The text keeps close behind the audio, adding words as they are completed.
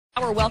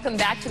Welcome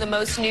back to the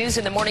most news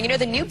in the morning. You know,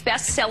 the new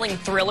best-selling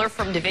thriller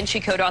from Da Vinci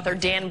Code author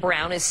Dan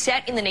Brown is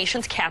set in the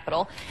nation's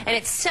capital, and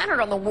it's centered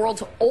on the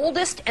world's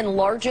oldest and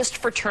largest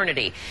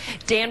fraternity.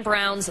 Dan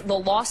Brown's The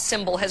Lost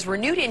Symbol has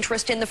renewed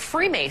interest in the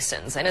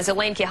Freemasons, and as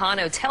Elaine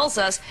Quijano tells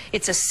us,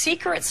 it's a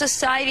secret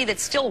society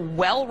that's still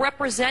well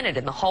represented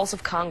in the halls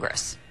of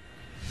Congress.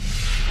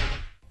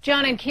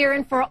 John and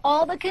Kieran, for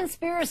all the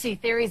conspiracy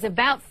theories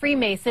about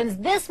Freemasons,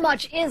 this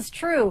much is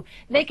true.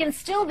 They can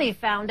still be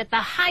found at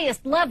the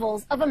highest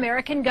levels of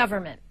American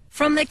government.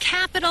 From the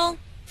Capitol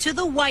to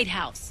the White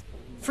House,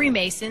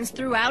 Freemasons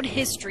throughout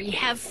history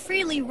have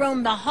freely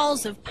roamed the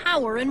halls of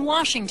power in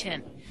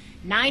Washington.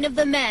 9 of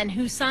the men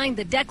who signed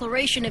the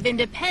Declaration of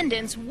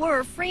Independence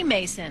were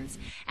Freemasons,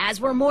 as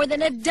were more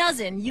than a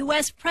dozen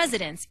U.S.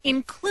 presidents,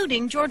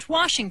 including George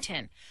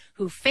Washington,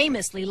 who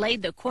famously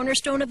laid the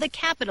cornerstone of the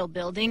Capitol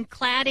building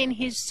clad in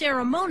his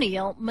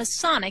ceremonial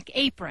Masonic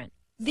apron.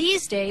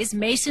 These days,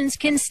 Masons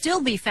can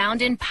still be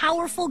found in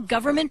powerful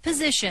government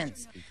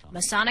positions.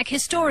 Masonic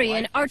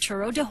historian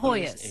Arturo de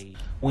Hoyos.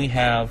 We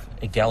have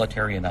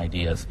egalitarian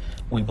ideas.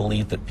 We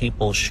believe that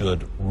people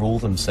should rule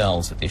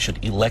themselves, that they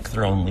should elect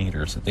their own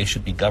leaders, that they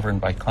should be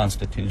governed by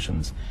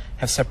constitutions,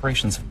 have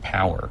separations of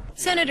power.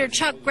 Senator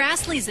Chuck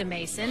Grassley's a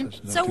Mason,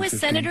 so is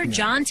Senator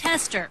John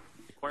Tester.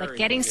 But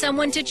getting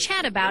someone to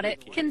chat about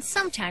it can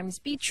sometimes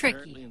be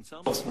tricky.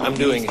 I'm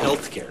doing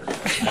health care.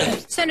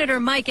 Senator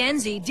Mike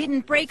Enzi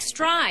didn't break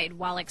stride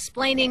while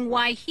explaining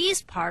why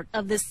he's part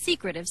of the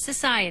secretive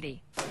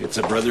society. It's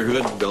a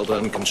brotherhood built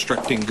on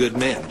constructing good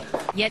men.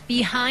 Yet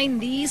behind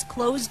these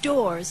closed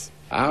doors,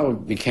 I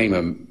became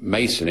a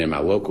Mason in my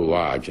local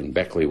lodge in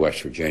Beckley,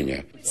 West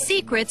Virginia.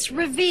 Secrets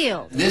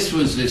revealed. This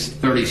was this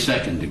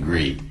 32nd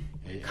degree.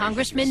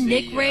 Congressman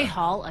Nick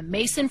Rahal, a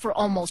Mason for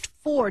almost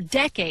 4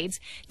 decades,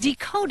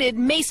 decoded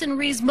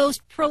Masonry's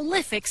most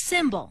prolific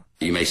symbol.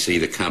 You may see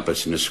the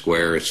compass and the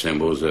square as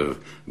symbols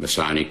of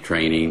Masonic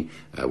training.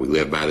 We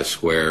live by the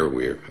square.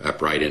 We're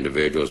upright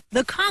individuals.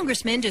 The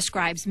congressman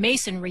describes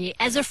Masonry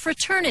as a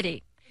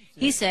fraternity.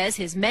 He says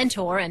his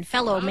mentor and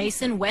fellow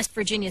Mason, West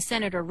Virginia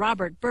Senator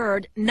Robert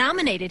Byrd,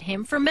 nominated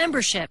him for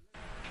membership.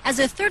 As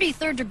a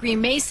 33rd degree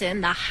Mason,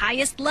 the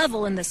highest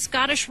level in the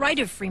Scottish Rite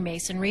of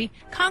Freemasonry,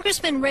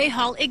 Congressman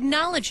Rahal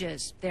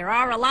acknowledges there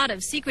are a lot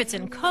of secrets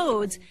and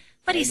codes,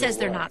 but he says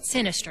they're not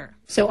sinister.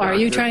 So are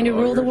you trying to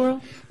rule the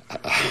world?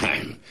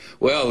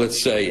 Well,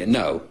 let's say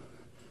no.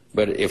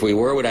 But if we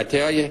were, would I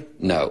tell you?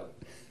 No.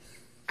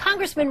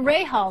 Congressman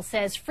Rahal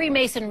says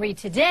Freemasonry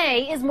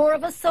today is more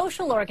of a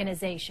social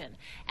organization,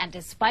 and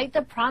despite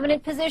the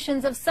prominent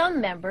positions of some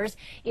members,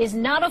 is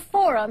not a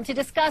forum to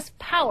discuss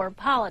power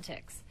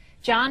politics.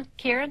 John,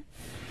 Kieran?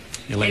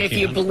 And if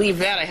you believe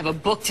that, I have a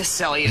book to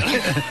sell you.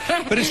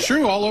 But it's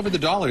true all over the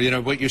dollar. You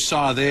know, what you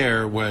saw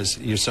there was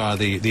you saw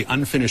the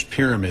unfinished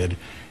pyramid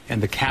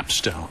and the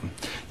capstone.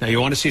 Now,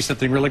 you want to see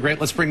something really great?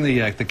 Let's bring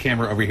the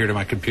camera over here to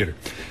my computer.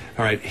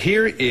 All right,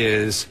 here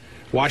is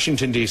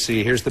Washington,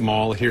 D.C. Here's the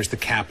mall. Here's the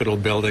Capitol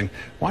building.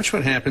 Watch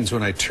what happens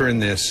when I turn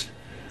this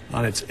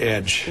on its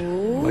edge.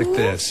 Ooh. Like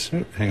this.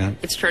 Ooh, hang on.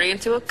 It's turning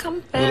into a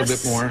compass. A little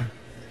bit more.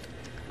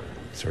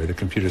 Sorry, the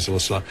computer's a little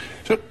slow.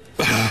 So,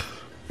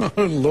 oh,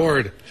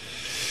 Lord.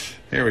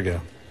 There we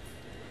go.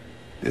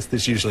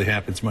 This usually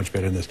happens much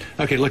better than this.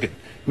 Okay, look at,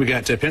 we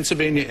got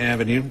Pennsylvania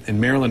Avenue and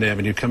Maryland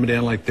Avenue coming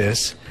down like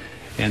this.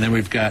 And then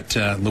we've got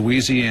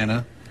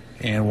Louisiana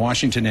and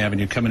Washington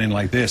Avenue coming in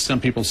like this.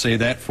 Some people say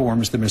that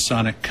forms the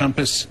Masonic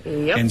compass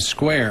and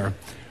square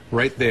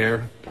right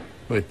there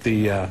with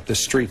the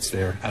streets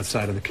there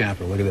outside of the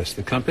Capitol. Look at this.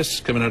 The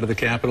compass coming out of the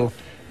Capitol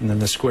and then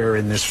the square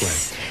in this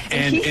way.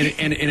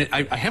 And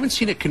I haven't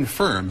seen it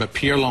confirmed, but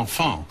Pierre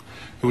L'Enfant,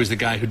 who was the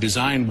guy who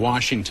designed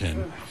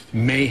Washington,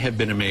 may have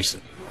been a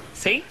Mason.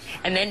 See?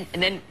 And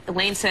then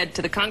Elaine said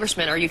to the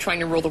congressman, "Are you trying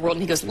to rule the world?"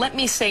 And he goes, "Let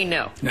me say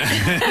no." But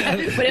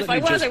if I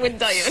was, I wouldn't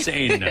tell you.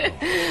 Say no.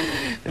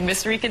 The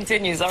mystery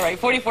continues. All right,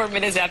 44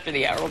 minutes after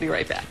the hour. We'll be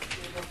right back.